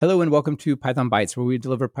Hello and welcome to Python Bytes, where we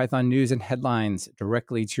deliver Python news and headlines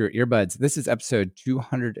directly to your earbuds. This is episode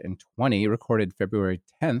 220, recorded February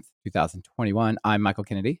 10th, 2021. I'm Michael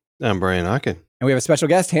Kennedy. I'm Brian Ocken. And we have a special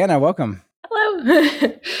guest, Hannah. Welcome. Hello.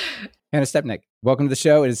 Hannah Stepnick, welcome to the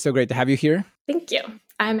show. It is so great to have you here. Thank you.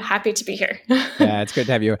 I'm happy to be here. Yeah, it's great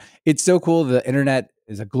to have you. It's so cool. The internet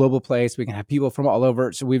is a global place. We can have people from all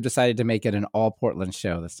over. So we've decided to make it an all Portland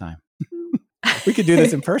show this time. We could do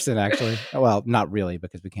this in person, actually. Well, not really,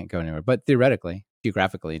 because we can't go anywhere, but theoretically,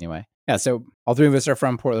 geographically anyway. Yeah, so all three of us are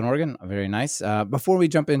from Portland, Oregon. Very nice. Before we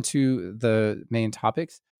jump into the main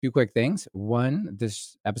topics, a few quick things. One,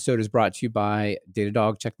 this episode is brought to you by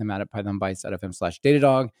Datadog. Check them out at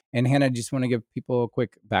pythonbytes.fm/Datadog. And Hannah, do you just want to give people a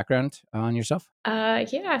quick background on yourself?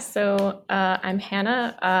 So I'm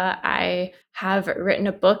Hannah. I have written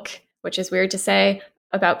a book, which is weird to say,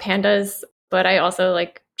 about pandas, but I also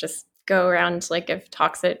just go around give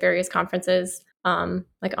talks at various conferences on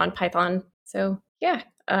Python. So yeah,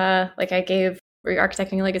 I gave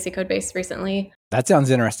re-architecting a legacy code base recently. That sounds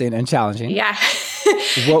interesting and challenging. Yeah.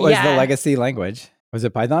 What was the legacy language? Was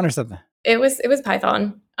it Python or something? It was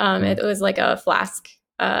Python. It was like a Flask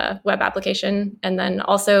web application, and then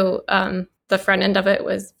also the front end of it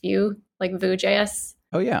was Vue, like Vue.js.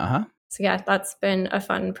 Oh yeah, uh-huh. So yeah, that's been a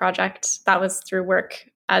fun project. That was through work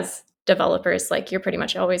as developers. You're pretty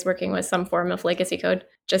much always working with some form of legacy code.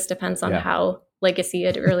 Just depends on how legacy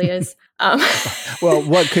it really is. Well,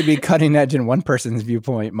 what could be cutting edge in one person's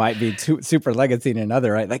viewpoint might be super legacy in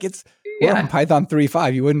another, right? Like we're on Python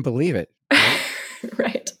 3.5. You wouldn't believe it.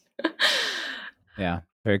 Right. Yeah,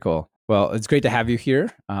 very cool. Well, it's great to have you here.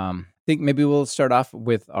 I think maybe we'll start off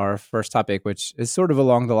with our first topic, which is sort of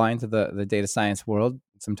along the lines of the data science world,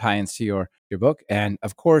 some tie-ins to your book. And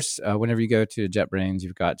of course, whenever you go to JetBrains,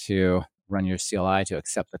 you've got to run your CLI to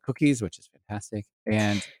accept the cookies, which is fantastic.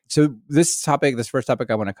 And so this first topic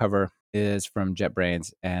I want to cover is from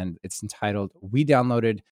JetBrains, and it's entitled, "We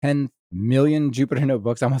downloaded 10 million Jupyter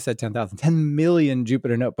Notebooks." I almost said 10,000. 10 million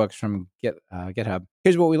Jupyter Notebooks from GitHub.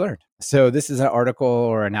 Here's what we learned. So this is an article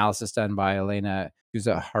or analysis done by Elena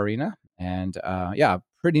Guzaharina. And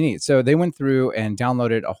pretty neat. So they went through and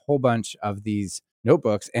downloaded a whole bunch of these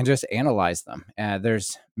notebooks and just analyzed them.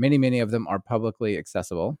 There's many of them are publicly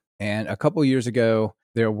accessible. And a couple years ago,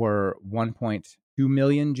 there were 1.2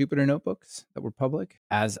 million Jupyter Notebooks that were public.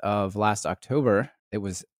 As of last October, it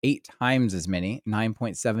was 8 times as many,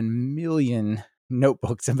 9.7 million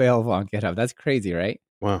notebooks available on GitHub. That's crazy, right?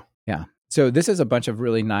 Wow. Yeah. So this is a bunch of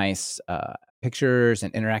really nice pictures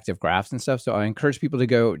and interactive graphs and stuff. So I encourage people to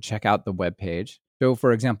go check out the webpage. So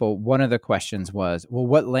for example, one of the questions was, well,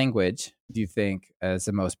 what language do you think is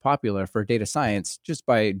the most popular for data science, just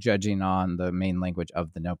by judging on the main language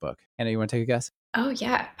of the notebook? Hannah, you want to take a guess? Oh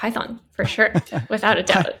yeah, Python, for sure. Without a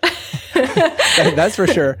doubt. That's for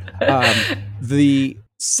sure. The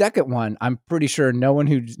second one, I'm pretty sure no one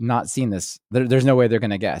who's not seen this, there's no way they're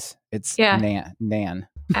going to guess. It's Nan.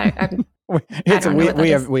 We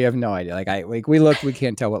have no idea. We looked, we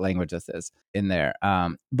can't tell what language this is in there.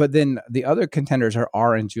 But then the other contenders are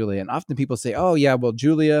R and Julia, and often people say, "Oh yeah, well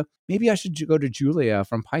Julia, maybe I should go to Julia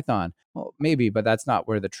from Python." Well, maybe, but that's not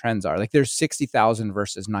where the trends are. There's 60,000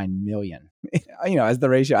 versus 9 million. As the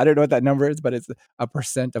ratio. I don't know what that number is, but it's a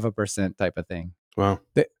percent of a percent type of thing. Wow.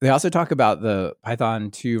 They also talk about the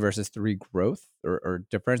Python 2 versus 3 growth or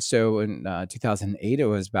difference. So in 2008, it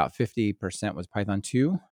was about 50% was Python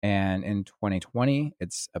 2. And in 2020,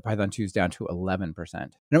 it's Python 2 is down to 11%.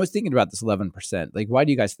 And I was thinking about this 11%. Why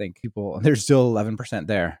do you guys think there's still 11%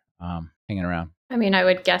 there hanging around? I mean, I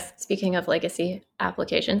would guess, speaking of legacy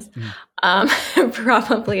applications,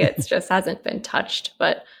 probably it just hasn't been touched.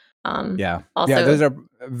 But also, those are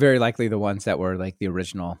very likely the ones that were the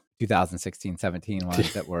original 2016, 17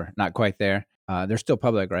 ones that were not quite there. They're still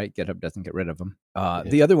public, right? GitHub doesn't get rid of them.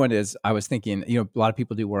 The other one is, I was thinking, a lot of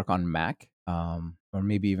people do work on Mac, or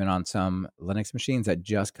maybe even on some Linux machines that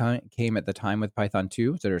just came at the time with Python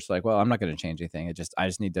 2. So they're just well, I'm not going to change anything. I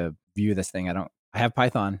just need to view this thing. I have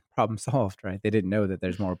Python, problem solved, right? They didn't know that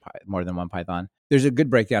there's more than one Python. There's a good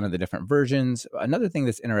breakdown of the different versions. Another thing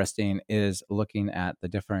that's interesting is looking at the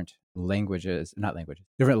different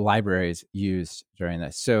different libraries used during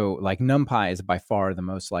this. So NumPy is by far the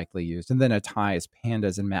most likely used. And then a tie is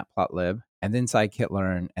pandas and matplotlib, and then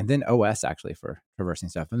scikit-learn, and then OS actually for traversing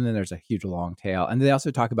stuff. And then there's a huge long tail. And they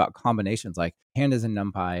also talk about combinations, like pandas and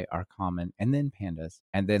NumPy are common, and then pandas.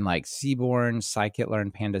 And then Seaborn,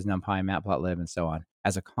 scikit-learn, pandas, NumPy, matplotlib, and so on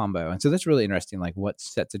as a combo. And so that's really interesting, what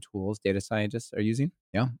sets of tools data scientists are using.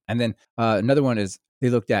 Yeah. And then another one is they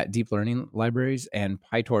looked at deep learning libraries, and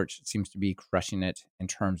PyTorch seems to be crushing it in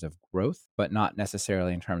terms of growth, but not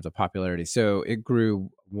necessarily in terms of popularity. So it grew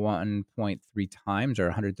 1.3 times or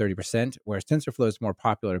 130%, whereas TensorFlow is more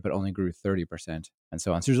popular, but only grew 30% and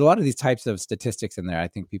so on. So there's a lot of these types of statistics in there I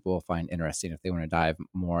think people will find interesting if they want to dive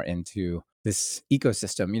more into this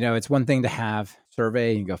ecosystem. It's one thing to have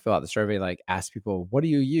survey and go fill out the survey, like ask people, what do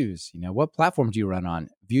you use? What platform do you run on?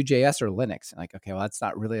 Vue.js or Linux? Like, okay, well, that's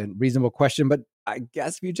not really a reasonable question, but I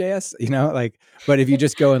guess Vue.js, but if you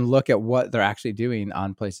just go and look at what they're actually doing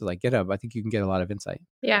on places like GitHub, I think you can get a lot of insight.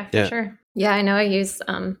 Yeah, for sure. Yeah, I know I use,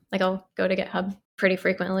 I'll go to GitHub pretty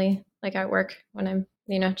frequently, like at work when I'm,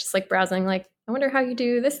 just like browsing, like, I wonder how you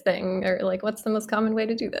do this thing, or like, what's the most common way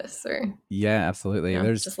to do this? Or yeah, absolutely.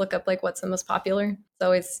 There's just look up like what's the most popular.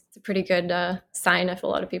 It's a pretty good sign if a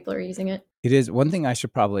lot of people are using it. It is. One thing I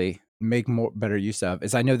should probably make better use of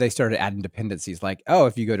is I know they started adding dependencies like, oh,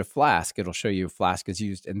 if you go to Flask, it'll show you Flask is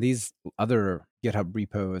used in these other GitHub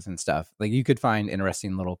repos and stuff. Like you could find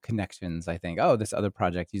interesting little connections. I think, oh, this other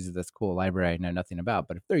project uses this cool library I know nothing about,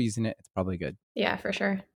 but if they're using it, it's probably good. Yeah, for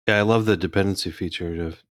sure. Yeah, I love the dependency feature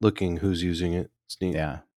of looking who's using it. It's neat.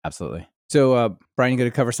 Yeah, absolutely. So, Brian, you going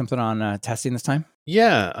to cover something on testing this time?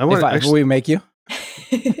 Yeah, I want. If we make you.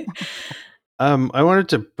 I wanted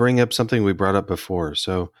to bring up something we brought up before.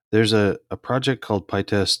 So there's a project called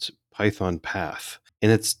PyTest Python Path,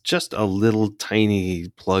 and it's just a little tiny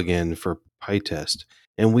plugin for PyTest.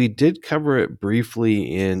 And we did cover it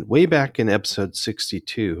briefly way back in episode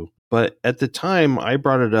 62. But at the time, I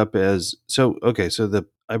brought it up as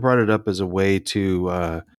I brought it up as a way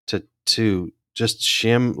to just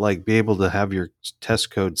shim, like be able to have your test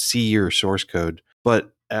code see your source code,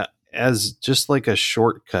 but as just like a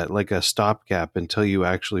shortcut, like a stopgap until you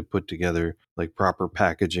actually put together like proper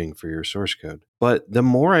packaging for your source code. But the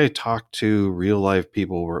more I talk to real life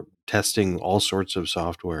people who are testing all sorts of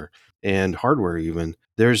software and hardware, even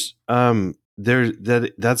that's a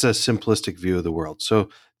simplistic view of the world. So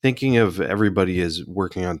thinking of everybody as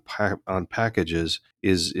working on packages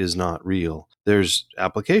is not real. There's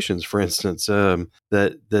applications, for instance,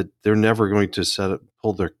 that they're never going to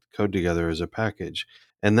pull their code together as a package.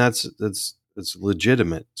 And that's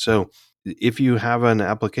legitimate. So if you have an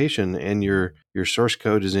application and your source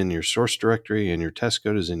code is in your source directory and your test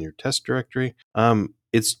code is in your test directory,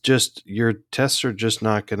 it's just your tests are just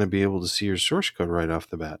not going to be able to see your source code right off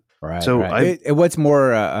the bat. Right. So what's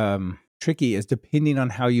more tricky is depending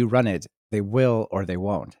on how you run it, they will or they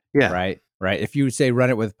won't. Yeah. Right. If you say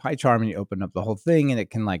run it with PyCharm and you open up the whole thing and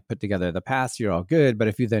it can like put together the paths, you're all good. But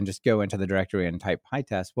if you then just go into the directory and type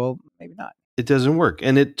PyTest, well, maybe not. It doesn't work.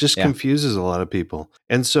 And it just confuses a lot of people.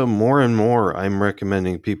 And so more and more, I'm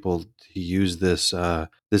recommending people to use this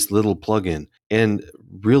little plugin. And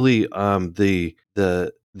really, the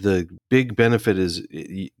big benefit is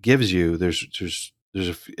it gives you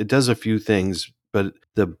it does a few things, but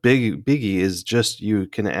the biggie is just you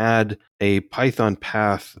can add a Python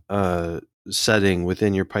path setting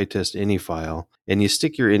within your PyTest ini file, and you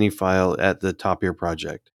stick your ini file at the top of your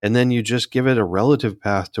project. And then you just give it a relative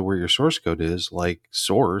path to where your source code is, like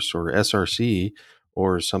source or SRC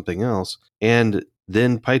or something else. And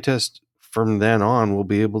then PyTest from then on will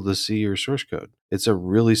be able to see your source code. It's a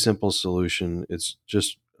really simple solution. It's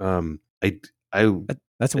just, that's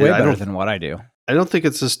way better than what I do. I don't think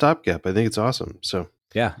it's a stopgap. I think it's awesome. So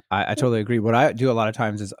yeah, I totally agree. What I do a lot of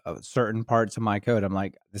times is certain parts of my code, I'm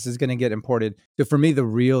like, this is going to get imported. So for me, the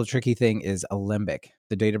real tricky thing is Alembic,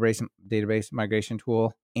 the database migration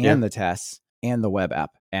tool, and the tests and the web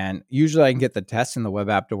app. And usually I can get the tests and the web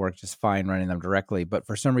app to work just fine running them directly. But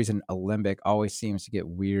for some reason, Alembic always seems to get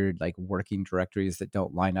weird, like working directories that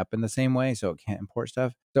don't line up in the same way. So it can't import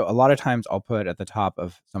stuff. So a lot of times I'll put at the top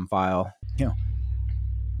of some file,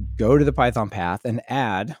 go to the Python path and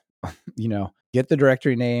add, get the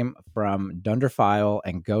directory name from Dunder file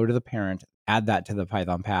and go to the parent, add that to the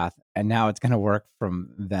Python path. And now it's going to work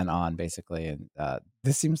from then on, basically. And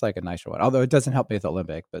this seems like a nicer one, although it doesn't help me with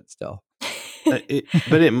Alembic, but still.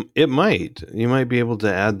 It might. You might be able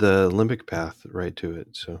to add the Alembic path right to it.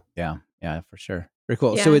 So yeah, for sure. Very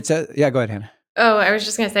cool. Yeah. So it says, go ahead, Hannah. Oh, I was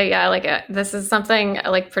just going to say, this is something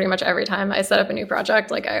like pretty much every time I set up a new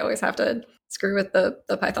project, like I always have to screw with the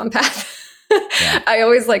Python path. Yeah. I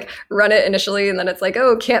always like run it initially and then it's like,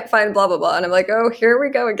 oh, can't find blah, blah, blah. And I'm like, oh, here we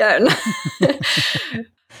go again.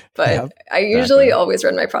 But I usually always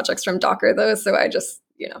run my projects from Docker though. So I just,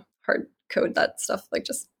 hard code that stuff like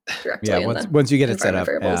just directly. Yeah, once you get it set up.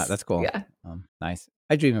 Variables. Yeah, that's cool. Yeah. Nice.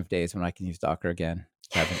 I dream of days when I can use Docker again.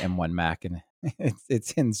 I have an M1 Mac and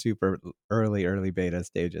It's in super early beta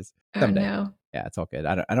stages. Oh Someday. no. Yeah, it's all good.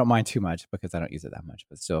 I don't mind too much because I don't use it that much,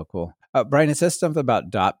 but still cool. Brian, it says something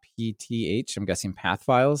about .pth. I'm guessing path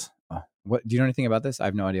files. Oh, what do you know anything about this? I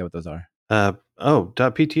have no idea what those are.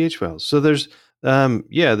 .pth files. So there's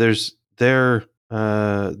they're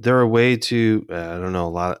a way to I don't know a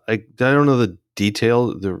lot. I don't know the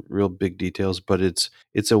real big details, but it's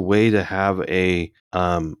a way to have a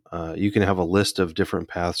you can have a list of different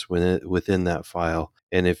paths within that file,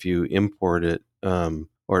 and if you import it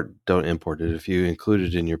or don't import it, if you include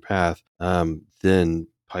it in your path, then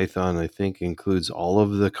Python I think includes all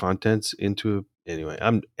of the contents into. Anyway,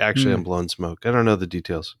 I'm blowing smoke. I don't know the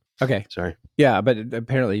details. Okay. Sorry. Yeah, but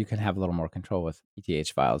apparently you can have a little more control with ETH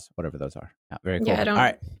files, whatever those are. Yeah, very cool. Yeah, I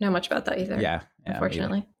don't know much about that either. Yeah,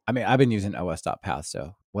 unfortunately. I mean, I've been using os.path,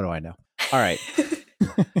 so what do I know? All right.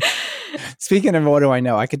 Speaking of what do I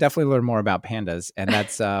know, I could definitely learn more about pandas, and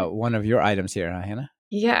that's one of your items here, huh, Hannah?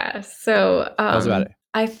 Yeah. So tell us about it.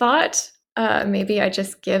 I thought maybe I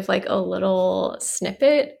just give like a little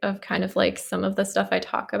snippet of kind of like some of the stuff I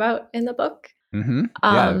talk about in the book. Mm-hmm.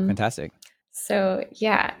 Yeah, fantastic. So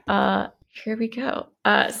yeah, here we go.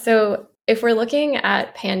 So if we're looking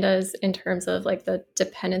at pandas in terms of like the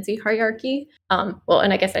dependency hierarchy, well,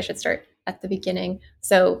 and I guess I should start at the beginning.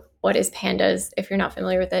 So what is pandas? If you're not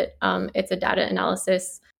familiar with it, it's a data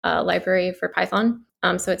analysis library for Python.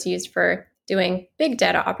 So it's used for doing big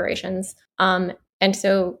data operations. And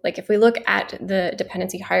so like if we look at the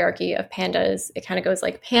dependency hierarchy of pandas, it kind of goes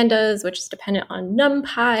like pandas, which is dependent on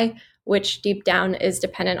NumPy, which deep down is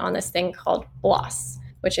dependent on this thing called BLOS,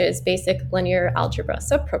 which is basic linear algebra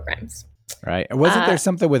subprograms. Right. Wasn't there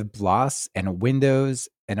something with BLOS and Windows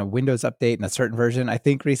and a Windows update in a certain version, I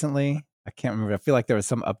think recently? I can't remember. I feel like there was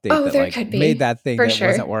some update that like made that thing that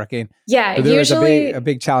wasn't working. Yeah, but there usually was a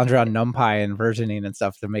big challenge around NumPy and versioning and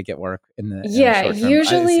stuff to make it work in the short term.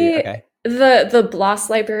 Usually the BLOS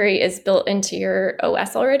library is built into your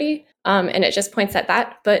OS already, and it just points at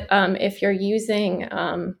that. But if you're using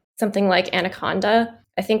something like Anaconda,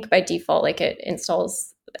 I think by default like it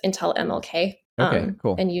installs Intel MLK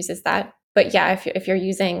cool. and uses that. But yeah, if you're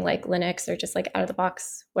using like Linux or just like out of the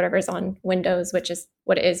box, whatever's on Windows, which is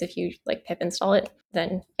what it is if you like pip install it,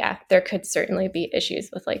 then yeah, there could certainly be issues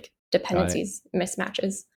with like dependencies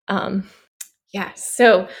mismatches. And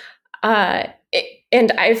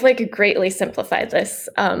I've like greatly simplified this,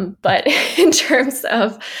 but in terms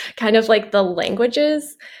of kind of like the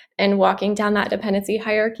languages and walking down that dependency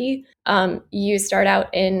hierarchy, you start out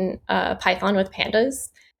in Python with pandas.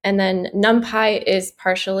 And then NumPy is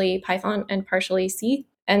partially Python and partially C.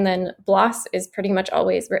 And then BLOS is pretty much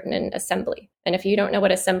always written in assembly. And if you don't know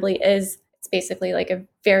what assembly is, it's basically like a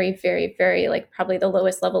very, very, very like probably the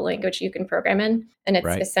lowest level language you can program in. And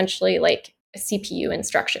it's essentially like CPU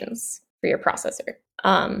instructions for your processor.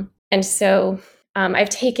 And so I've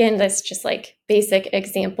taken this just like basic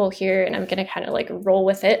example here and I'm going to kind of like roll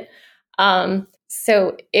with it.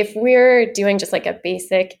 So if we're doing just like a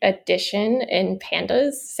basic addition in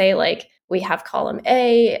pandas, say like we have column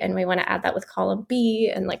A and we want to add that with column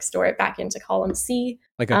B and like store it back into column C.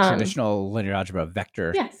 Like a traditional linear algebra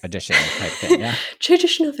vector addition type thing. Yeah.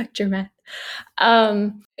 Traditional vector math.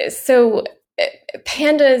 So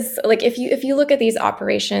pandas, like if you look at these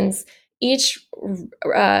operations, each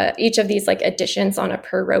of these like additions on a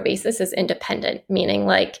per row basis is independent, meaning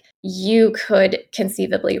like you could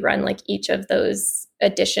conceivably run like each of those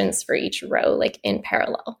additions for each row like in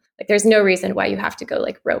parallel. Like there's no reason why you have to go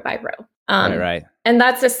like row by row. Right. And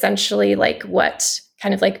that's essentially like what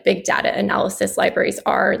kind of like big data analysis libraries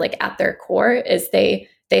are like at their core is they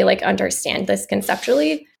like understand this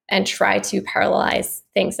conceptually and try to parallelize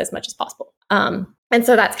things as much as possible. And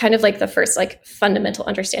so that's kind of like the first like fundamental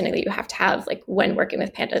understanding that you have to have like when working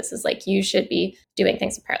with pandas is like you should be doing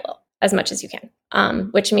things in parallel as much as you can,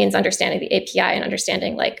 which means understanding the API and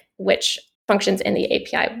understanding like which functions in the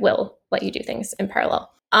API will let you do things in parallel.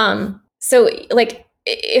 So like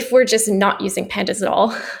if we're just not using pandas at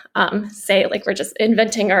all, say like we're just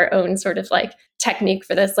inventing our own sort of like technique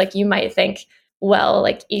for this, like you might think, well,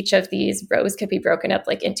 like each of these rows could be broken up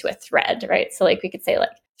like into a thread, right? So like we could say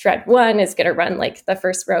like thread 1 is going to run like the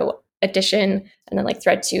first row addition, and then like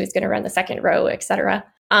thread 2 is going to run the second row, etc.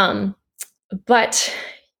 But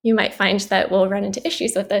you might find that we'll run into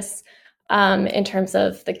issues with this in terms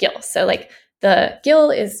of the GIL. So like the GIL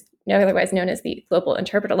is otherwise known as the global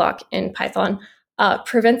interpreter lock in Python,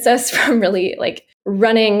 prevents us from really like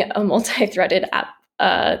running a multi-threaded app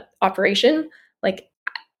operation like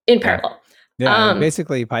in parallel. Yeah,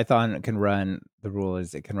 basically Python can run, the rule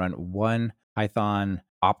is it can run one Python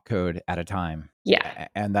opcode at a time. Yeah.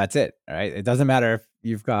 And that's it, right? It doesn't matter if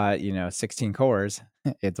you've got, 16 cores,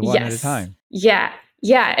 it's one at a time. Yeah.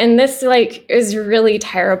 Yeah. And this like is really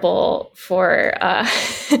terrible for,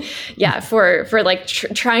 for like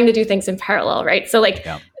trying to do things in parallel, right? So like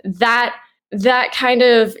that kind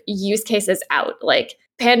of use case is out. Like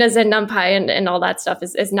pandas and NumPy and all that stuff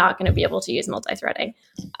is not going to be able to use multi-threading.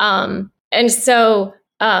 And so,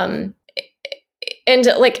 and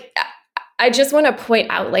like, I just want to point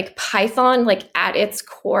out, like Python, like at its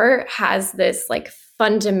core has this like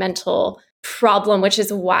fundamental problem, which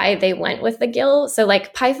is why they went with the GIL. So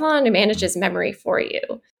like Python manages memory for you.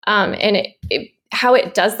 And how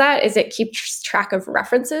it does that is it keeps track of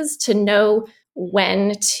references to know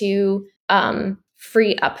when to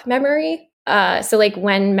free up memory. So like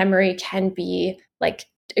when memory can be like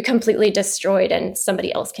completely destroyed and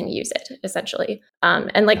somebody else can use it, essentially.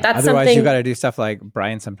 And like that's otherwise something you got to do stuff like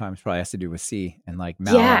Brian sometimes probably has to do with C and like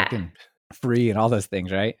malloc and free and all those things,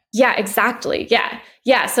 right? Yeah, exactly.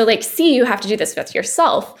 Yeah. So like C, you have to do this with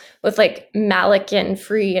yourself with like malloc and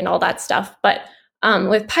free and all that stuff. But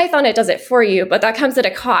with Python, it does it for you, but that comes at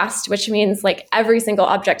a cost, which means like every single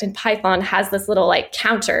object in Python has this little like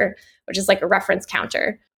counter, which is like a reference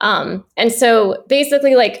counter. And so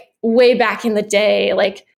basically like way back in the day,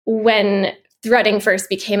 like when threading first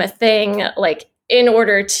became a thing, like in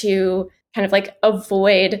order to kind of like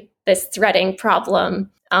avoid this threading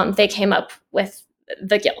problem, they came up with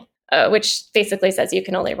the GIL, which basically says you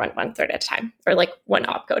can only run one thread at a time, or like one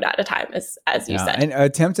opcode at a time, as you said. And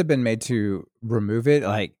attempts have been made to remove it.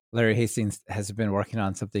 Like Larry Hastings has been working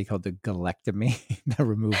on something called the GILectomy, the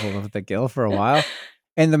removal of the GIL for a while.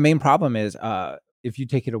 And the main problem is if you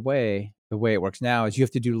take it away, the way it works now is you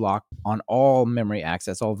have to do lock on all memory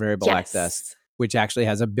access, all variable access, which actually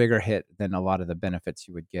has a bigger hit than a lot of the benefits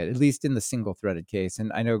you would get, at least in the single threaded case.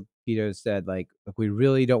 And I know Guido said, like, look, we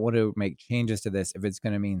really don't want to make changes to this if it's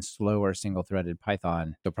going to mean slower single threaded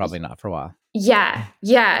Python. So probably not for a while. Yeah.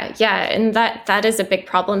 And that is a big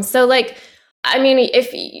problem. So like, I mean,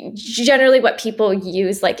 if generally what people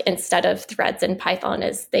use like instead of threads in Python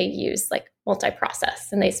is they use like multi-process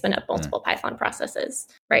and they spin up multiple Python processes,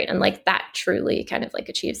 right? And like that truly kind of like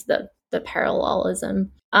achieves the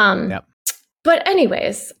parallelism. But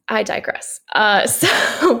anyways, I digress. So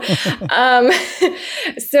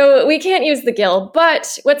we can't use the GIL.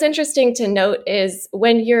 But what's interesting to note is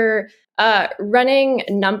when you're running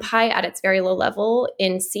NumPy at its very low level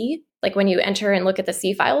in C, like when you enter and look at the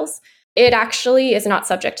C files, it actually is not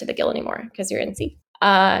subject to the GIL anymore because you're in C.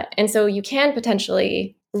 And so you can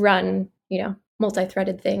potentially run,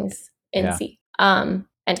 multi-threaded things in C and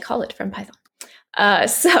call it from Python.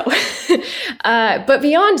 But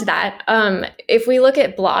beyond that, if we look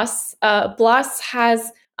at BLOS, BLOS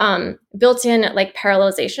has built-in like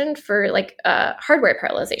parallelization for like hardware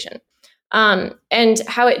parallelization. And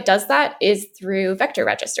how it does that is through vector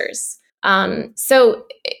registers. So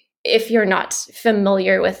if you're not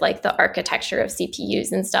familiar with like the architecture of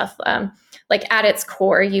CPUs and stuff, like at its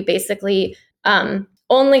core, you basically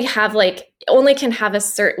only can have a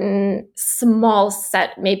certain small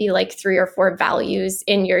set, maybe like 3 or 4 values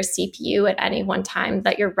in your CPU at any one time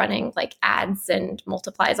that you're running like adds and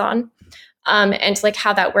multiplies on. And like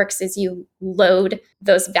how that works is you load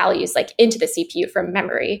those values like into the CPU from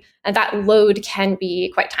memory, and that load can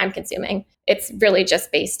be quite time consuming. It's really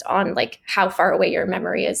just based on like how far away your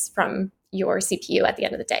memory is from your CPU at the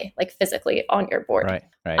end of the day, like physically on your board. Right.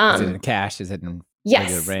 Is it in cache? Is it in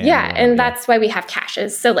yes, RAM? Yeah, and that's why we have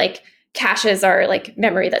caches. So like caches are like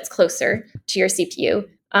memory that's closer to your CPU.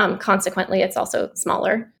 Consequently, it's also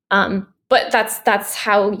smaller. But that's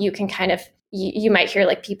how you can kind of you might hear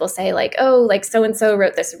like people say like, oh, like so-and-so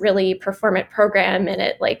wrote this really performant program and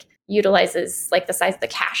it like utilizes like the size of the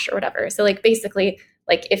cache or whatever. So like basically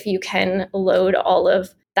like if you can load all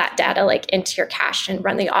of that data like into your cache and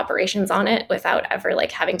run the operations on it without ever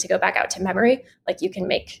like having to go back out to memory, like you can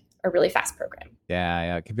make a really fast program.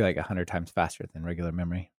 Yeah. It could be like 100 times faster than regular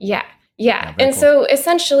memory. Yeah. And cool. So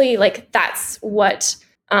essentially like that's what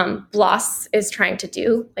BLOS is trying to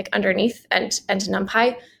do like underneath and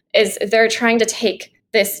NumPy is they're trying to take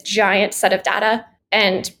this giant set of data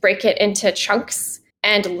and break it into chunks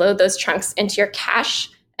and load those chunks into your cache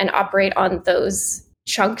and operate on those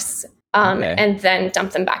chunks and then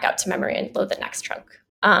dump them back out to memory and load the next chunk.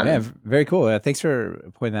 Yeah, very cool. Thanks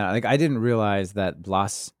for pointing that out. Like I didn't realize that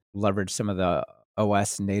BLOS leveraged some of the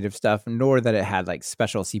OS native stuff, nor that it had like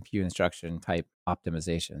special CPU instruction type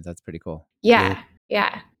optimizations. That's pretty cool. Yeah.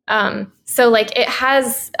 So like it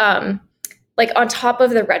has like on top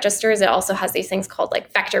of the registers, it also has these things called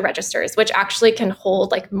like vector registers, which actually can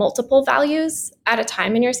hold like multiple values at a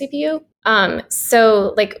time in your CPU.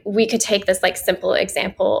 So like we could take this like simple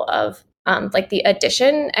example of like the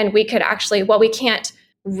addition, and we could actually, well, we can't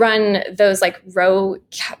run those like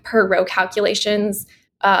per row calculations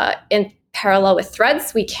in parallel with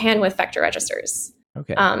threads. We can with vector registers.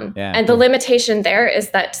 Okay. And the limitation there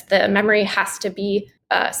is that the memory has to be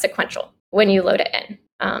sequential when you load it in.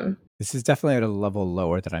 This is definitely at a level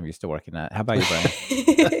lower than I'm used to working at. How about you,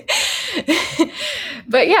 Brian?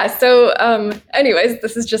 But yeah, so anyways,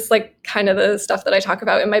 this is just like kind of the stuff that I talk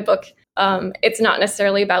about in my book. It's not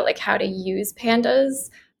necessarily about like how to use pandas,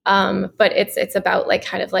 but it's about like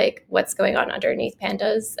kind of like what's going on underneath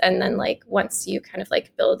pandas. And then like once you kind of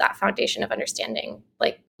like build that foundation of understanding,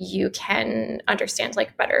 like you can understand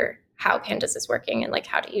like better how pandas is working and like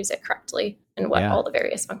how to use it correctly and what all the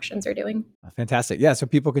various functions are doing. Fantastic. Yeah. So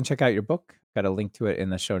people can check out your book. Got a link to it in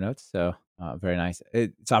the show notes. So very nice.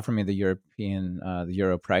 It's offering me the the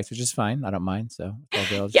Euro price, which is fine. I don't mind. So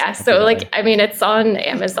yeah. So like, I mean, it's on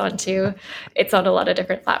Amazon too. It's on a lot of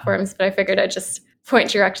different platforms, but I figured I'd just point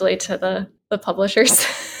directly to the publishers.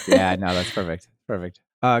 Yeah, no, that's perfect. Perfect.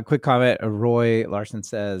 Quick comment. Roy Larson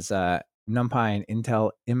says, NumPy and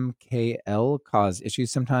Intel MKL cause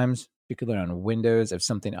issues sometimes, particularly on Windows if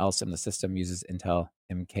something else in the system uses Intel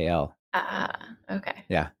MKL. Okay.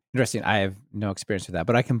 Yeah. Interesting. I have no experience with that,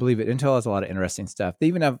 but I can believe it. Intel has a lot of interesting stuff. They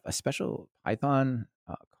even have a special Python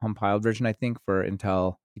compiled version, I think, for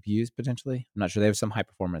Intel CPUs potentially. I'm not sure. They have some high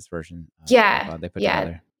performance version. Yeah. They put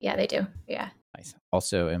together. Yeah, they do. Yeah. Nice.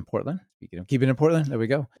 Also in Portland. Speaking of keeping in Portland, there we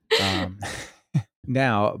go.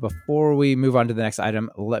 Now, before we move on to the next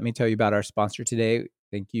item, let me tell you about our sponsor today.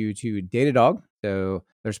 Thank you to Datadog. So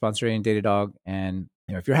they're sponsoring Datadog. And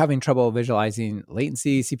if you're having trouble visualizing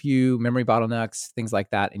latency, CPU, memory bottlenecks, things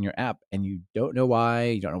like that in your app, and you don't know why,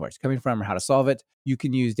 you don't know where it's coming from or how to solve it, you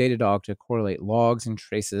can use Datadog to correlate logs and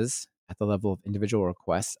traces at the level of individual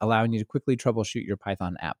requests, allowing you to quickly troubleshoot your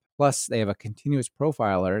Python app. Plus, they have a continuous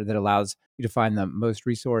profiler that allows you to find the most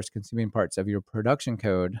resource-consuming parts of your production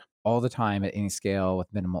code all the time at any scale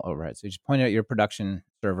with minimal overhead. So you just point out your production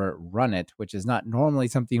server, run it, which is not normally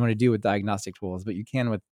something you want to do with diagnostic tools, but you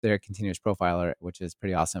can with their continuous profiler, which is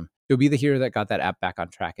pretty awesome. You'll be the hero that got that app back on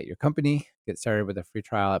track at your company. Get started with a free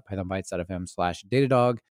trial at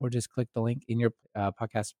pythonbytes.fm/Datadog, or just click the link in your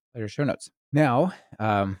podcast player show notes. Now,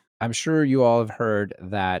 I'm sure you all have heard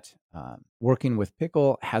that working with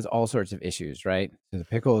Pickle has all sorts of issues, right? So the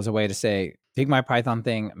Pickle is a way to say, take my Python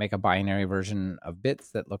thing, make a binary version of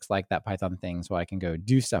bits that looks like that Python thing so I can go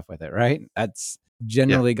do stuff with it, right? That's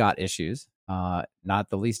generally got issues, not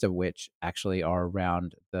the least of which actually are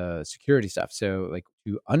around the security stuff. So like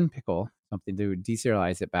to unpickle something, to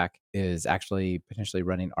deserialize it back is actually potentially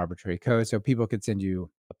running arbitrary code. So people could send you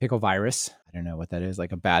a pickle virus. I don't know what that is,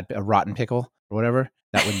 like a rotten pickle or whatever.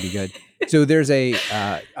 That wouldn't be good. So there's a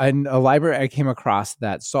library I came across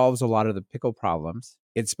that solves a lot of the pickle problems.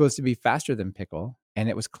 It's supposed to be faster than Pickle, and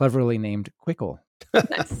it was cleverly named Quickle.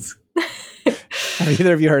 Nice. Have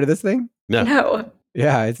either of you heard of this thing? No.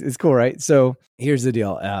 Yeah, it's cool, right? So here's the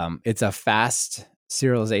deal. It's a fast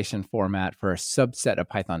serialization format for a subset of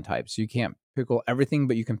Python types. You can't pickle everything,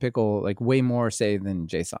 but you can pickle like way more, say, than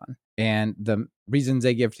JSON. And the reasons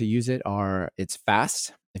they give to use it are it's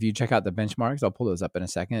fast. If you check out the benchmarks, I'll pull those up in a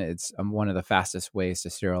second. It's one of the fastest ways to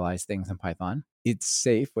serialize things in Python. It's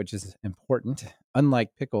safe, which is important.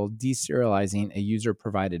 Unlike Pickle, deserializing a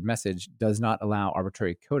user-provided message does not allow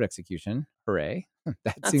arbitrary code execution. Hooray.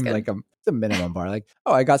 That seems like a minimum bar. Like,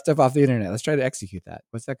 oh, I got stuff off the internet. Let's try to execute that.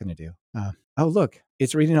 What's that going to do? Oh, look,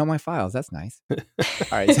 it's reading all my files. That's nice. All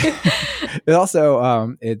right. So, it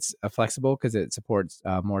also, it's flexible because it supports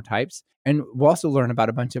more types. And we'll also learn about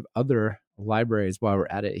a bunch of other libraries while we're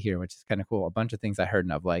at it here, which is kind of cool. A bunch of things I heard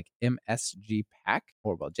of, like MSGPack,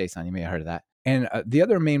 or well, JSON, you may have heard of that. And the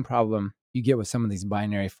other main problem you get with some of these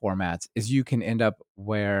binary formats is you can end up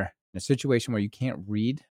where in a situation where you can't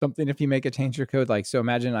read something if you make a change to your code. Like, so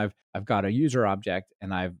imagine I've got a user object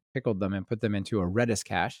and I've pickled them and put them into a Redis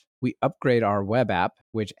cache. We upgrade our web app,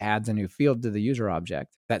 which adds a new field to the user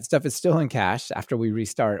object. That stuff is still in cache after we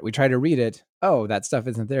restart. We try to read it. Oh, that stuff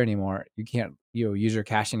isn't there anymore. You can't use your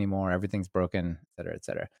cache anymore. Everything's broken, et cetera, et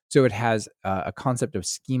cetera. So it has a concept of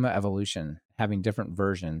schema evolution, having different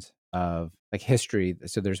versions of like history.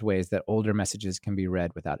 So there's ways that older messages can be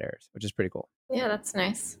read without errors, which is pretty cool. Yeah, that's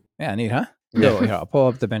nice. Yeah, neat, huh? So here, I'll pull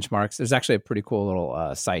up the benchmarks. There's actually a pretty cool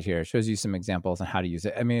little site here. It shows you some examples on how to use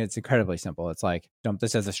it. I mean, it's incredibly simple. It's like, dump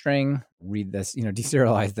this as a string, read this,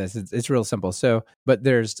 deserialize this. It's real simple. So, but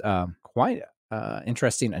there's quite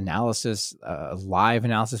interesting analysis, live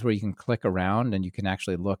analysis where you can click around and you can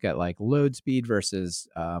actually look at like load speed versus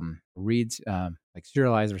reads, like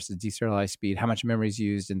serialized versus deserialized speed, how much memory is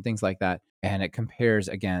used, and things like that. And it compares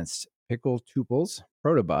against Pickle tuples,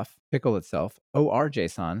 protobuf, Pickle itself,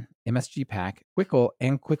 ORJSON, MSGPack, Quickle,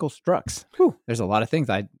 and Quickle structs. Whew, there's a lot of things.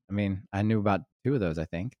 I mean, I knew about 2 of those, I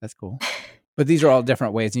think. That's cool. But these are all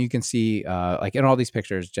different ways. And you can see, like in all these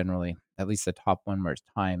pictures, generally, at least the top one where it's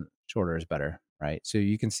time shorter is better, right? So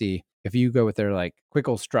you can see if you go with their like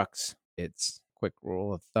Quickle structs, it's quick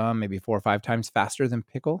rule of thumb, maybe 4 or 5 times faster than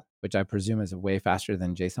Pickle, which I presume is way faster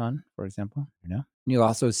than JSON, for example. You'll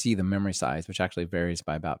also see the memory size, which actually varies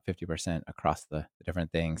by about 50% across the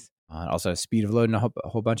different things. Also, speed of loading a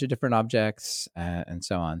whole bunch of different objects and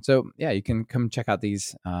so on. So yeah, you can come check out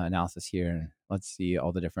these analysis here, and let's see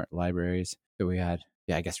all the different libraries that we had.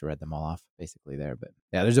 Yeah, I guess we read them all off basically there, but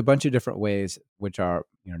yeah, there's a bunch of different ways which are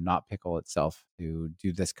not Pickle itself to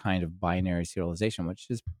do this kind of binary serialization, which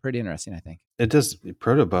is pretty interesting, I think. It does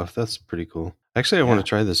protobuf. That's pretty cool. Actually, I want to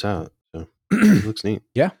try this out. So it looks neat.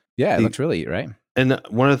 Yeah, it looks really neat, right? And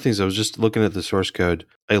one of the things, I was just looking at the source code.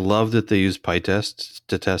 I love that they use PyTest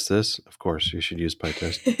to test this. Of course, you should use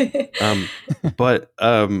PyTest. But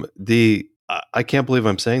I can't believe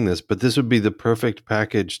I'm saying this, but this would be the perfect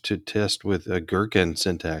package to test with a Gherkin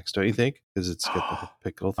syntax, don't you think? Because it's got the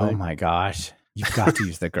Pickle thing. Oh my gosh. You've got to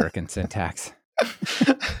use the Gherkin syntax.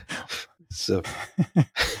 So,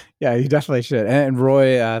 yeah, you definitely should. And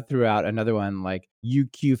Roy threw out another one like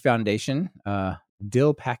UQ Foundation.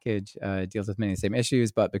 Dill package deals with many of the same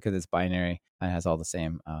issues, but because it's binary, it has all the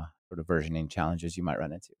same sort of versioning challenges you might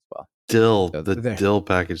run into as well. Dill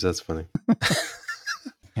package. That's funny.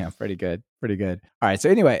 Yeah, pretty good. All right. So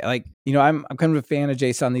anyway, like, I'm kind of a fan of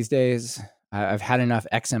JSON these days. I've had enough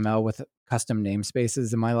XML with custom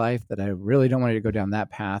namespaces in my life that I really don't want to go down that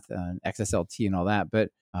path and XSLT and all that.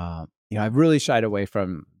 But, I've really shied away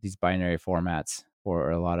from these binary formats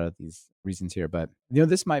for a lot of these reasons here. But,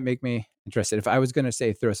 this might make me interested. If I was going to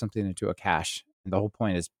say throw something into a cache, and the whole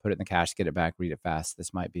point is put it in the cache, get it back, read it fast,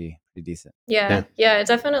 this might be pretty decent. Yeah, it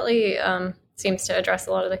definitely seems to address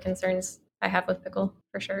a lot of the concerns I have with Pickle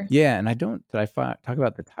for sure. Yeah, and did I talk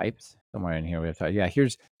about the types somewhere in here? We have to,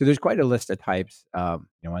 so there's quite a list of types.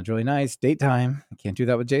 One's really nice, date time. You can't do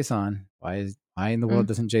that with JSON. Why in the world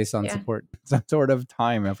doesn't JSON support some sort of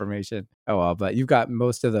time information? Oh well, but you've got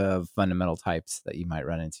most of the fundamental types that you might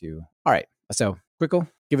run into. All right, so Quickle,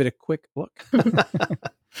 give it a quick look.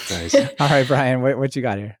 Nice. All right, Brian, what you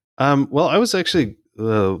got here? Well, I was actually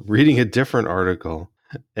reading a different article,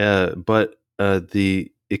 but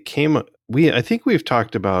it came. I think we've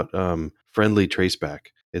talked about friendly traceback.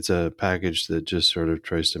 It's a package that just sort of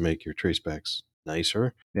tries to make your tracebacks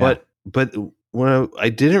nicer. Yeah. But when I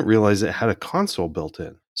didn't realize it had a console built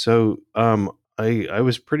in. So I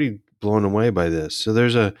was pretty blown away by this.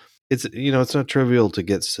 So it's not trivial to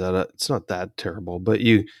get set up. It's not that terrible, but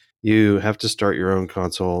you have to start your own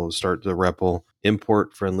console, start the REPL,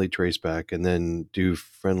 import friendly traceback, and then do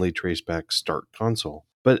friendly traceback start console.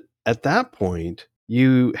 But at that point,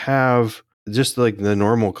 you have just like the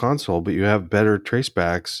normal console, but you have better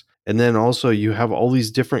tracebacks. And then also you have all these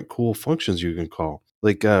different cool functions you can call,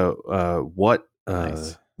 like what,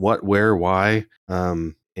 where, why,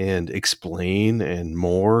 and explain and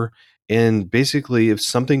more. And basically, if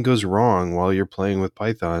something goes wrong while you're playing with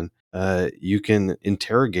Python, you can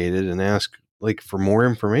interrogate it and ask like for more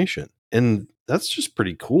information. And that's just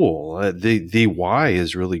pretty cool. The why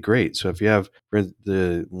is really great. So if you have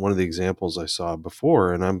one of the examples I saw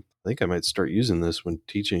before, and I think I might start using this when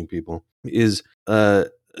teaching people, is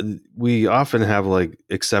we often have like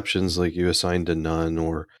exceptions, like you assigned to none,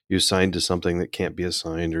 or you assigned to something that can't be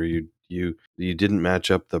assigned, or you didn't match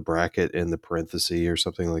up the bracket and the parenthesis or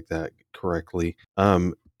something like that correctly.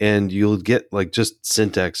 And you'll get like just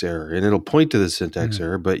syntax error, and it'll point to the syntax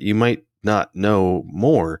error, but you might not know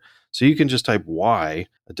more. So you can just type Y,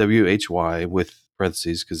 WHY with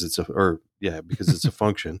parentheses because it's a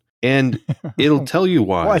function, and it'll tell you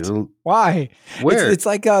why. Why? Where? It's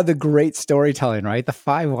like the great storytelling, right? The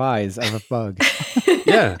 5 Whys of a bug.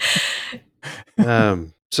 Yeah.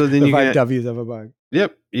 So then the 5 W's of a bug.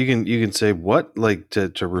 Yep. You can say what, like to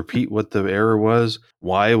repeat what the error was.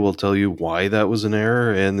 Why will tell you why that was an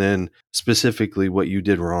error, and then specifically what you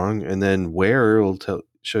did wrong, and then where will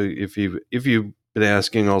show you if you've been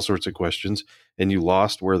asking all sorts of questions and you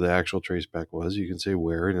lost where the actual traceback was, you can say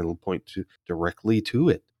where, and it'll point directly to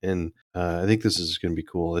it. And I think this is going to be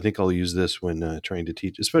cool. I think I'll use this when trying to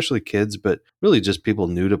teach, especially kids, but really just people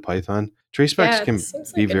new to Python. Tracebacks can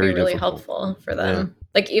be very really difficult. helpful for them. Yeah.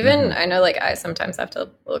 Like even I know like I sometimes have to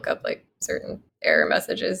look up like certain error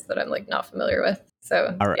messages that I'm like not familiar with.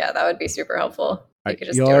 So All right. yeah, that would be super helpful. You Right. could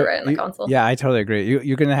just do it right in the console. Yeah, I totally agree.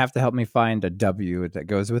 You're going to have to help me find a W that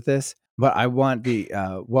goes with this, but I want the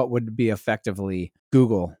what would be effectively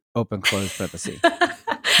Google open close parenthesis.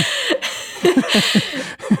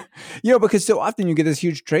 Because so often you get this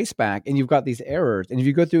huge trace back and you've got these errors. And if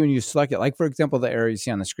you go through and you select it, like for example, the error you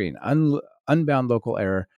see on the screen, unbound local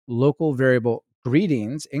error, local variable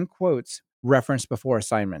greetings in quotes referenced before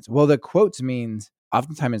assignments. Well, the quotes means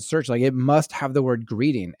oftentimes in search, like it must have the word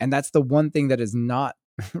greeting. And that's the one thing that is not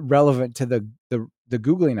relevant to the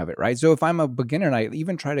Googling of it, right? So if I'm a beginner and I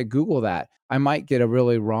even try to Google that, I might get a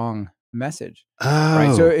really wrong message.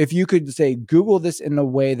 Right. So if you could say Google this in a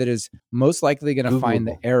way that is most likely going to find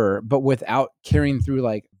the error, but without carrying through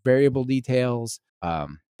like variable details,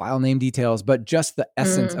 file name details, but just the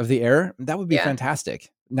essence of the error, that would be fantastic.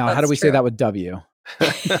 Now, how do we say that with W?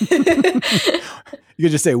 You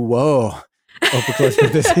could just say, whoa, open close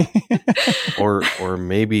parenthesis. or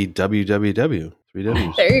maybe www. 3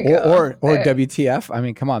 W's. There you go. Or WTF. I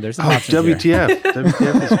mean, come on, there's some options WTF. here.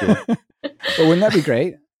 WTF is good. But wouldn't that be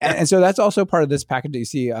great? And so that's also part of this package that you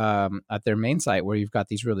see at their main site, where you've got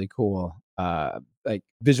these really cool, like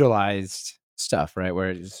visualized stuff, right? Where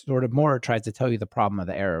it sort of more tries to tell you the problem of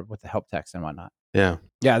the error with the help text and whatnot. Yeah.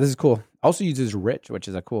 Yeah, this is cool. Also uses Rich, which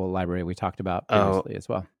is a cool library we talked about previously as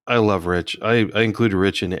well. I love Rich. I include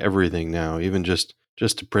Rich in everything now, even just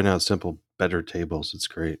to print out simple, better tables. It's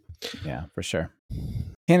great. Yeah, for sure.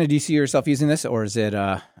 Hannah, do you see yourself using this, or is it?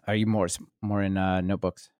 Are you more in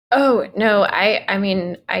notebooks? Oh no, I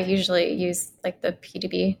mean I usually use like the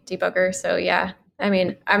PDB debugger. So yeah, I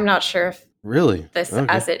mean I'm not sure if really this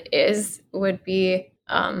as it is would be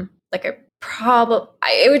like a problem.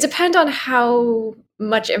 It would depend on how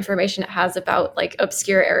much information it has about like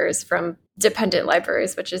obscure errors from dependent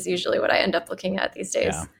libraries, which is usually what I end up looking at these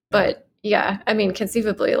days. Yeah. But yeah, I mean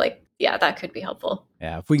conceively, like that could be helpful.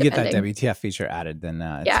 Yeah, if we get that WTF feature added, then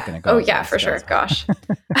it's going to go. Oh yeah, for sure. Gosh.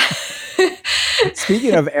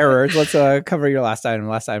 Speaking of errors, let's cover your last item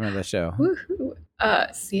of the show.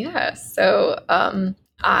 So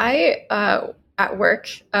I at work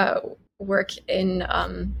work in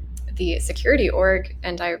the security org,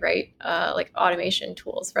 and I write like automation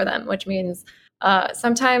tools for them, which means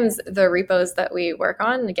sometimes the repos that we work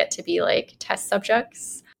on get to be like test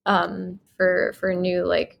subjects for new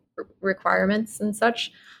like requirements and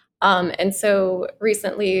such. And so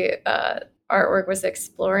recently our org was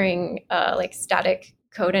exploring like static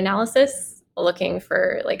code analysis, looking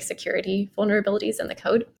for like security vulnerabilities in the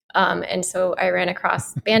code. And so I ran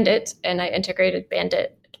across Bandit, and I integrated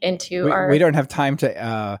Bandit into We don't have time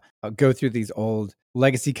to go through these old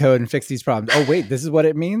legacy code and fix these problems. Oh, wait, this is what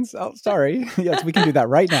it means? Oh, sorry. Yes, we can do that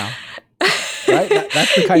right now. Right?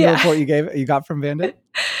 That's the kind of report you got from Bandit?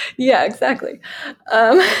 Yeah, exactly.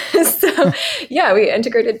 So yeah, we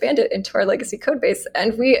integrated Bandit into our legacy code base,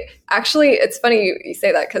 and we actually, it's funny you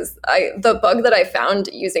say that, because the bug that I found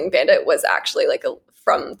using Bandit was actually like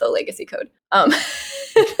from the legacy code.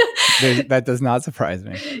 That does not surprise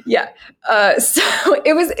me. Yeah. So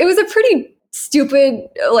it was a pretty stupid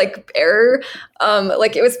like error.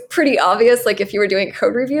 Like it was pretty obvious, like if you were doing a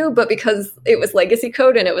code review, but because it was legacy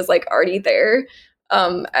code and it was like already there,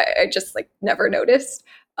 I just like never noticed.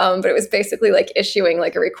 But it was basically like issuing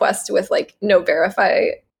like a request with like no verify.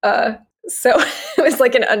 So it was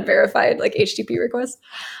like an unverified like HTTP request.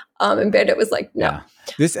 And Bandit was like, no.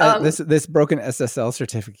 Yeah. This broken SSL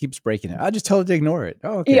certificate keeps breaking it. I just told it to ignore it.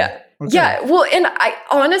 Oh, okay. Yeah. Okay. Yeah. Well, and I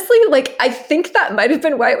honestly, like, I think that might have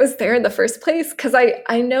been why it was there in the first place. Cause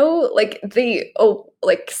I know like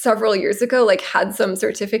like several years ago, like had some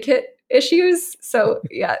certificate issues. So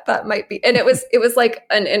yeah, that might be. And it was like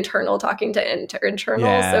an internal talking to internal.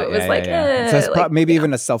 Yeah, so it was so it's like, maybe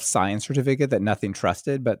even a self-signed certificate that nothing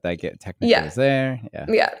trusted, but like it technically is there. Yeah.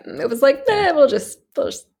 Yeah. It was like, we'll just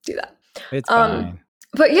do that. It's fine.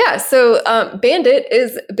 But yeah, so Bandit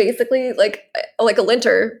is basically like a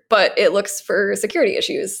linter, but it looks for security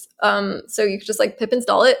issues. So you could just like pip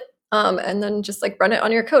install it, and then just like run it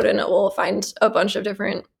on your code, and it will find a bunch of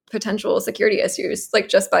different potential security issues, like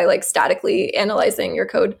just by like statically analyzing your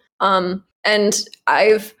code. And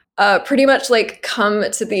I've pretty much like come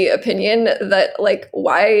to the opinion that like,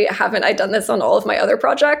 why haven't I done this on all of my other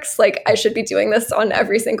projects? Like I should be doing this on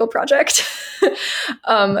every single project.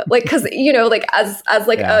 Like, cause like as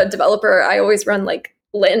like a developer, I always run like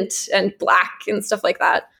lint and black and stuff like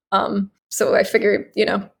that. So I figured,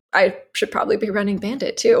 I should probably be running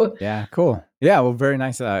Bandit too. Yeah, cool. Yeah, well, very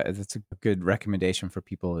nice. It's a good recommendation for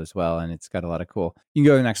people as well, and it's got a lot of cool. You can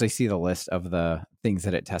go and actually see the list of the things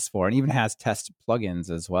that it tests for, and even has test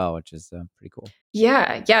plugins as well, which is pretty cool.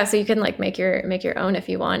 Yeah. So you can like make your own if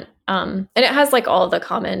you want. And it has like all the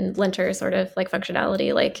common linter sort of like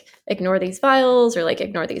functionality, like ignore these files or like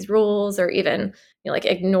ignore these rules, or even like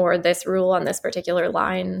ignore this rule on this particular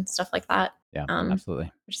line, stuff like that. Yeah,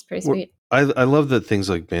 absolutely. Which is pretty sweet. I love that things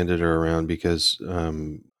like Bandit are around because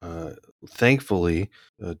thankfully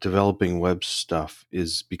developing web stuff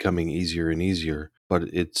is becoming easier and easier, but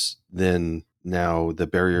it's then now the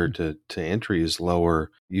barrier to entry is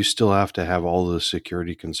lower. You still have to have all the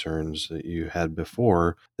security concerns that you had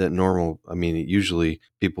before that usually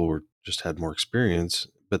people just had more experience,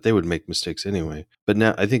 but they would make mistakes anyway. But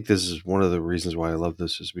now I think this is one of the reasons why I love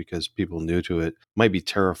this is because people new to it might be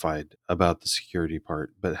terrified about the security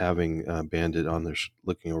part, but having Bandit on their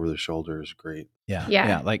looking over their shoulder is great.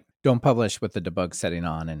 Yeah. Like don't publish with the debug setting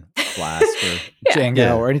on and Flask or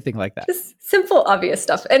Django or anything like that. Just simple, obvious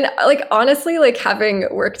stuff. And like honestly, like having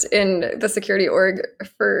worked in the security org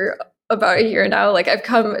for about a year now, like I've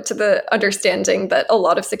come to the understanding that a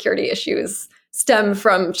lot of security issues stem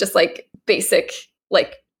from just like basic,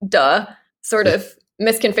 like sort of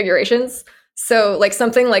misconfigurations. So like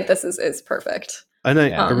something like this is perfect. And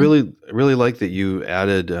I really like that you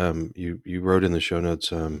added you wrote in the show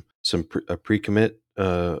notes a pre-commit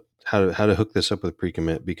how to hook this up with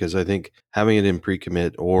pre-commit, because I think having it in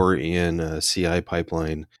pre-commit or in a CI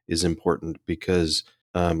pipeline is important because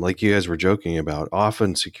like you guys were joking about,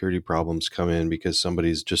 often security problems come in because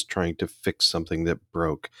somebody's just trying to fix something that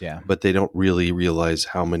broke, but they don't really realize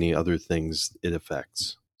how many other things it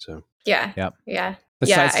affects. So The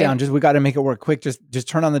site's down. We got to make it work quick. Just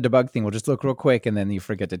turn on the debug thing. We'll just look real quick, and then you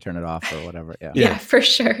forget to turn it off or whatever. Yeah, for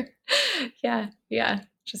sure. Yeah.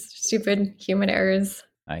 Just stupid human errors.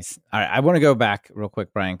 Nice. All right, I want to go back real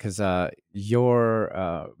quick, Brian, because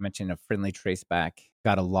your mention of friendly traceback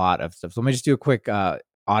got a lot of stuff. So let me just do a quick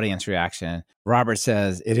audience reaction. Robert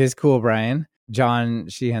says, "It is cool, Brian." John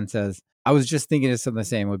Sheehan says, "I was just thinking of something the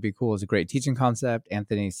same. Would be cool. It's a great teaching concept."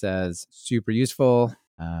 Anthony says, "Super useful."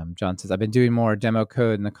 John says, "I've been doing more demo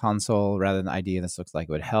code in the console rather than IDE, and this looks like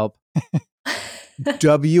it would help."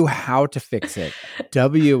 W, how to fix it.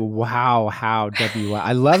 W, wow, how, W.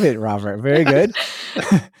 I love it, Robert. Very good.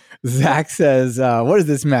 Zach says, "What is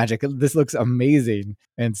this magic? This looks amazing."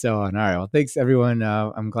 And so on. All right. Well, thanks, everyone.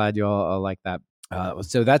 I'm glad you all like that.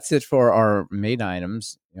 So that's it for our main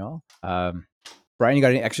items. Brian, you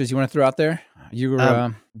got any extras you want to throw out there? You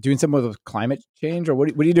were doing something with climate change, or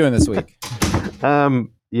what are you doing this week?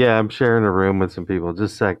 Yeah, I'm sharing a room with some people.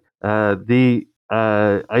 Just a sec.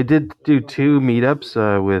 I did do 2 meetups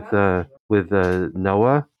with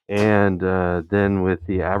Noah and then with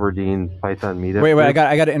the Aberdeen Python meetup. Wait, I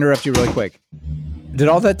got to interrupt you really quick. Did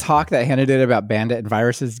all that talk that Hannah did about Bandit and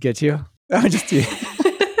viruses get you? I'm just kidding.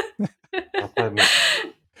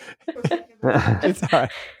 It's all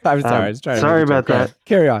right. I'm sorry. I was trying sorry about that.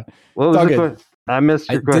 Carry on. What was the question? I missed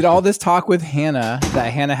your question. Did all this talk with Hannah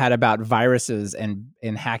that Hannah had about viruses and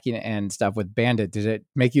hacking and stuff with Bandit, did it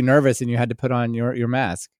make you nervous and you had to put on your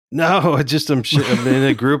mask? No, I'm in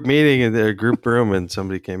a group meeting in a group room and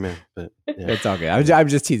somebody came in. But it's all good. I'm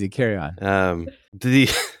just teasing. Carry on.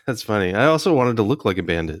 That's funny. I also wanted to look like a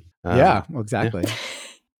bandit. Yeah, exactly. Yeah.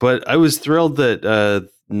 But I was thrilled that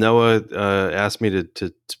Noah asked me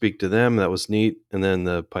to speak to them. That was neat. And then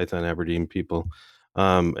the Python Aberdeen people.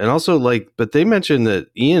 And also but they mentioned that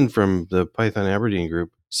Ian from the Python Aberdeen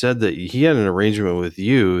group said that he had an arrangement with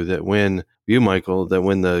you that when Michael, that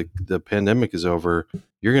when the pandemic is over,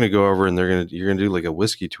 you're going to go over and you're going to do like a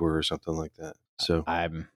whiskey tour or something like that. So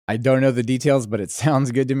I don't know the details, but it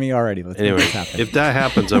sounds good to me already. Anyway, if that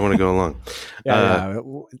happens, I want to go along.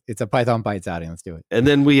 It's a Python Bytes outing. Let's do it. And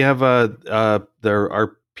then we have our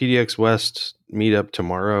PDX West meetup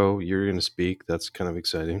tomorrow. You're going to speak. That's kind of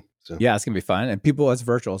exciting. So. Yeah, it's gonna be fun, and it's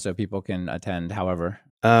virtual, so people can attend. However,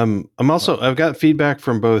 I've got feedback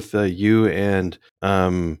from both you and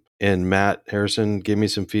Matt Harrison gave me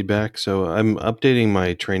some feedback. So I'm updating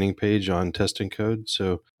my training page on testing code.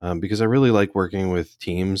 So because I really like working with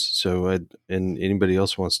teams. So and anybody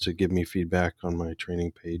else wants to give me feedback on my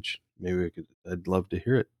training page, maybe I'd love to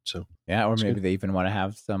hear it. So yeah, or maybe they even want to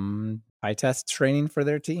have some PyTest training for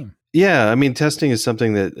their team. Yeah, I mean, testing is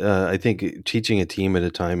something that I think teaching a team at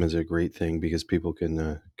a time is a great thing because people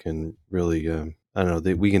can really, I don't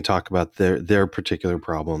know, we can talk about their particular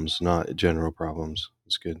problems, not general problems.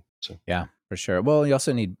 It's good. So yeah, For sure. Well, you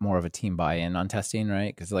also need more of a team buy-in on testing,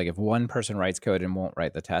 right? Because like if one person writes code and won't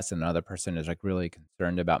write the test, and another person is like really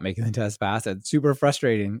concerned about making the test fast, it's super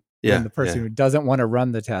frustrating when the person who doesn't want to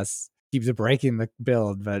run the tests keeps breaking the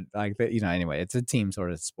build. But like, anyway, it's a team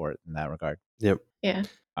sort of sport in that regard. Yep. Yeah.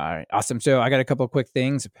 All right, awesome. So I got a couple of quick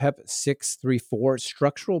things. PEP 634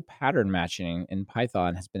 structural pattern matching in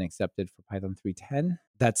Python has been accepted for Python 3.10.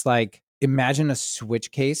 That's like, imagine a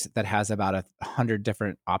switch case that has about 100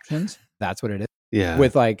 different options. That's what it is. Yeah.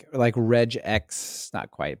 With like regex,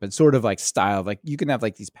 not quite, but sort of like style. Like you can have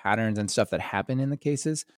like these patterns and stuff that happen in the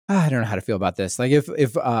cases. I don't know how to feel about this. Like if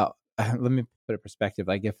let me put a perspective.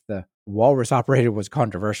 Like if the walrus operator was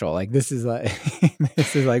controversial, like this is like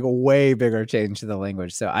this is like a way bigger change to the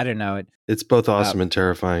language. So I don't know. It's both awesome and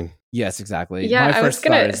terrifying. Yes, exactly. Yeah, I was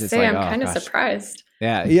gonna say I'm kind of surprised.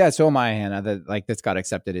 Yeah. So am I, Hannah, that like this got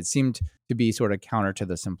accepted. It seemed to be sort of counter to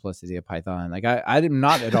the simplicity of Python. Like I'm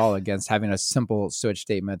not at all against having a simple switch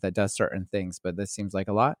statement that does certain things, but this seems like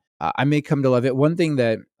a lot. I may come to love it. One thing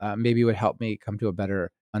that maybe would help me come to a better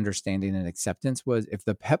understanding and acceptance was if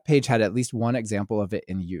the PEP page had at least one example of it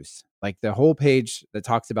in use. Like the whole page that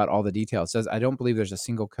talks about all the details says, I don't believe there's a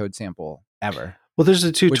single code sample ever. Well, there's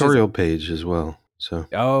a tutorial page as well.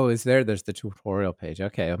 So is there? There's the tutorial page.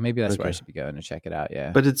 Okay, well, maybe that's where I should be going to check it out.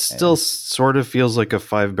 Yeah, but it still sort of feels like a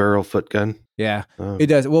 5-barrel foot gun. Yeah, it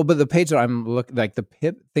does. Well, but the page that I'm looking, like the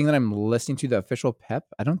PEP thing that I'm listening to, the official PEP,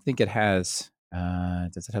 I don't think it has.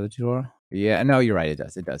 Does it have the tutorial? Yeah, no, you're right. It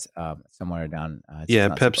does. It does. Somewhere down.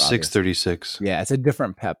 PEP 636. Yeah, it's a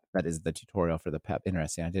different PEP that is the tutorial for the PEP.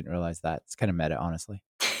 Interesting. I didn't realize that. It's kind of meta, honestly.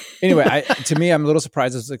 Anyway, to me, I'm a little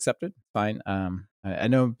surprised it's accepted. Fine. I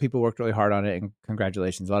know people worked really hard on it, and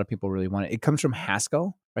congratulations. A lot of people really want it. It comes from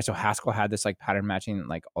Haskell, right? So Haskell had this like pattern matching,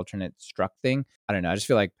 like alternate struct thing. I don't know. I just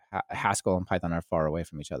feel like Haskell and Python are far away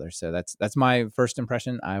from each other. So that's my first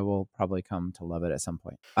impression. I will probably come to love it at some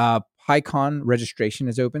point. PyCon registration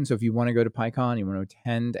is open. So if you want to go to PyCon, you want to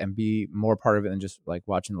attend and be more part of it than just like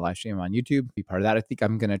watching the live stream on YouTube, be part of that. I think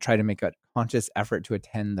I'm going to try to make a conscious effort to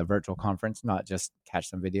attend the virtual conference, not just catch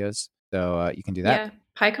some videos. So you can do that.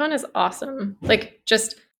 Yeah, PyCon is awesome. Like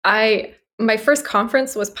my first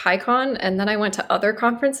conference was PyCon, and then I went to other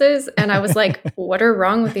conferences, and I was like, what are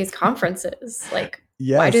wrong with these conferences? Like,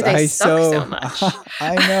 why do they suck so much?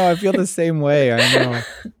 I know. I feel the same way. I know.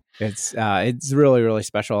 It's really, really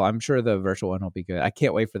special. I'm sure the virtual one will be good. I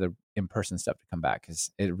can't wait for the in-person stuff to come back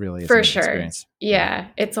because it really is for an sure. Experience. Yeah,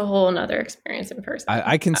 it's a whole nother experience in person.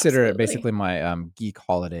 I consider it basically my geek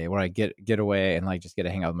holiday where I get away and like just get to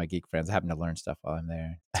hang out with my geek friends. I happen to learn stuff while I'm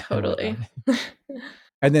there. Totally.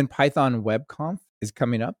 And then Python WebConf is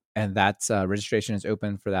coming up, and that's registration is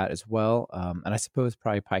open for that as well. And I suppose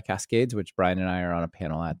probably PyCascades, which Brian and I are on a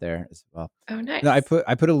panel at there as well. Oh, nice. Now, I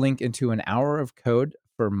put a link into an hour of code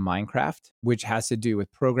for Minecraft, which has to do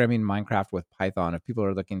with programming Minecraft with Python. If people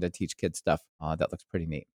are looking to teach kids stuff, that looks pretty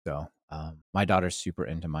neat. So my daughter's super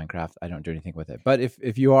into Minecraft. I don't do anything with it, but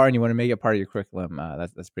if you are and you want to make it part of your curriculum,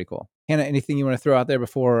 that's pretty cool. Hannah, anything you want to throw out there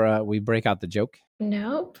before we break out the joke?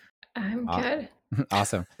 Nope, I'm good.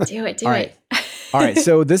 Awesome. Do it. All right.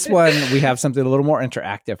 So this one, we have something a little more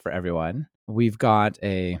interactive for everyone. We've got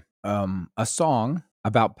a song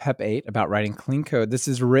about PEP 8, about writing clean code. This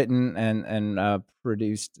is written and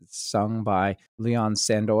produced, sung by Leon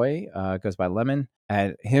Sandoy, goes by Lemon.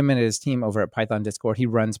 And him and his team over at Python Discord, he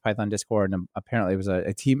runs Python Discord, and apparently it was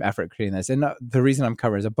a team effort creating this. And the reason I'm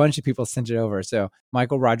covering is a bunch of people sent it over. So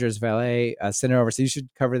Michael Rogers Valet sent it over. So you should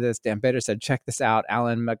cover this. Dan Bader said, check this out.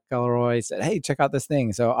 Alan McElroy said, hey, check out this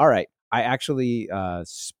thing. So, all right. I actually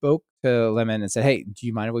spoke to Lemon and said, hey, do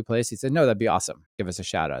you mind if we play this? He said, no, that'd be awesome. Give us a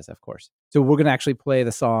shout out, of course. So we're going to actually play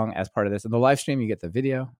the song as part of this. On the live stream, you get the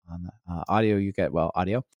video. On the audio, you get,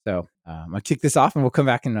 audio. So I'm going to kick this off and we'll come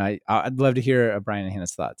back and I'd love to hear Brian and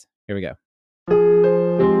Hannah's thoughts. Here we go.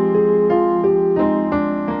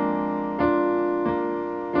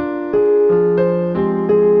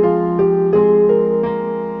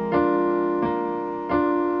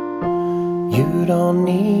 You don't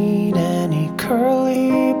need any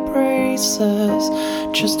curly braces,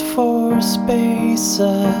 just for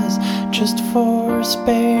spaces, just for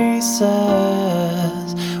spaces.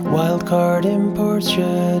 Wildcard imports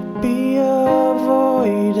should be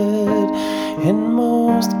avoided in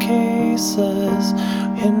most cases,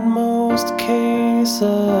 in most cases.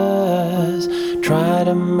 Try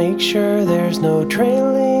to make sure there's no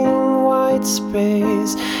trailing white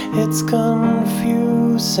space. It's confusing,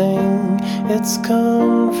 it's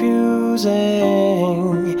confusing.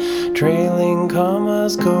 Trailing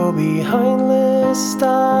commas go behind list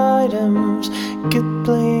items. Get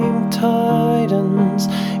blamed items,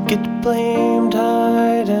 get blamed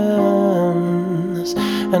items.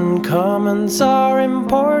 And comments are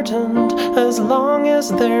important as long as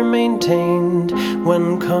they're maintained.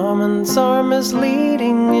 When comments are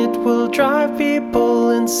misleading, it will drive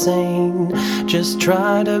people insane. Just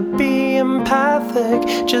try to be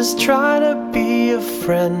empathic, just try to be a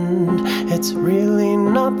friend. It's really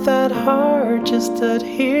not that hard, just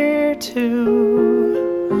adhere to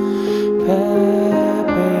Pepade.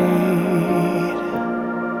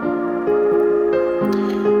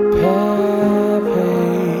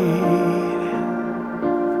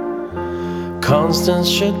 Constants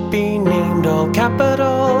should be named all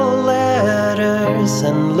capital letters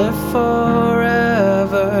and live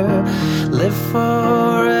forever, live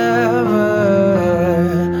forever.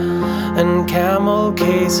 And camel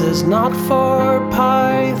case is not for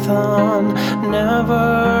Python,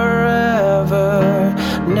 never ever,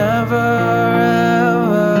 never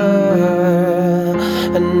ever.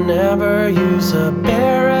 And never use a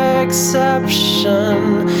bare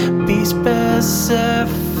exception, be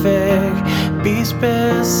specific. Be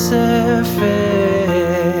specific.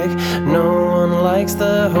 No one likes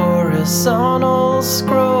the horizontal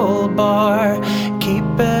scroll bar.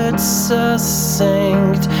 Keep it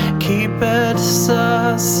succinct. Keep it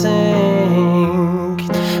succinct.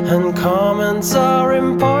 And comments are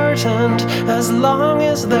important as long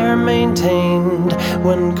as they're maintained.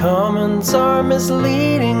 When comments are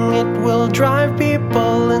misleading, it will drive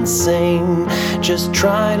people insane. Just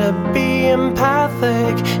try to be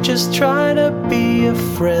empathic, just try to be a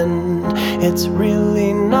friend. It's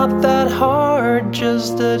really not that hard,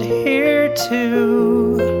 just adhere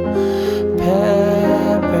to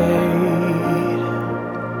Pepade.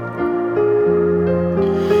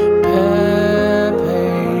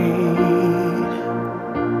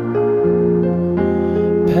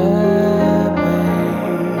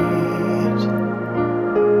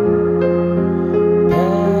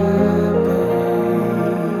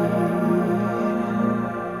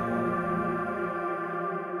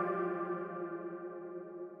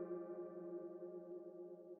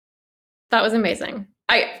 That was amazing.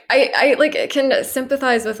 I like can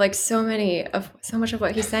sympathize with like so much of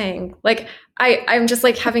what he's saying. Like I'm just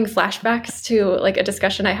like having flashbacks to like a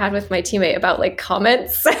discussion I had with my teammate about like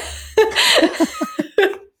comments.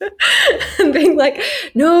 And being like,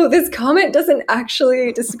 no, this comment doesn't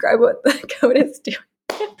actually describe what the code is doing.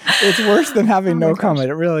 It's worse than having no comment.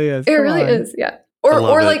 It really is. It really is, yeah.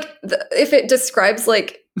 Or like if it describes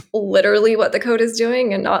like literally what the code is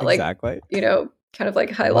doing and not like, you know, kind of like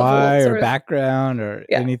high level why sort or of background or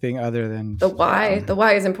anything other than the why. The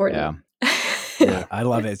why is important. Yeah, I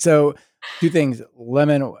love it. So 2 things,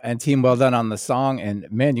 Lemon and team, well done on the song.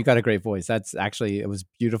 And man, you got a great voice. That's actually, it was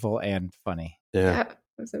beautiful and funny. Yeah, it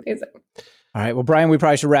was amazing. All right. Well, Brian, we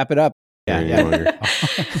probably should wrap it up. Yeah.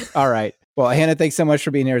 All right. Well, Hannah, thanks so much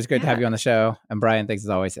for being here. It's great to have you on the show. And Brian, thanks as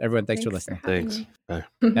always. Everyone, thanks for listening. Thanks. Bye.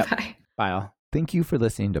 Yep. Bye. Bye all. Thank you for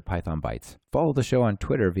listening to Python Bytes. Follow the show on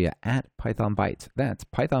Twitter via @PythonBytes. That's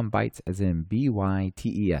Python Bytes as in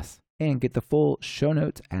BYTES. And get the full show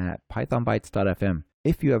notes at pythonbytes.fm.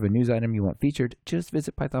 If you have a news item you want featured, just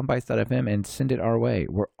visit pythonbytes.fm and send it our way.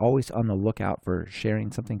 We're always on the lookout for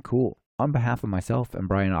sharing something cool. On behalf of myself and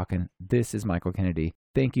Brian Okken, this is Michael Kennedy.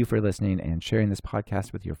 Thank you for listening and sharing this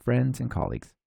podcast with your friends and colleagues.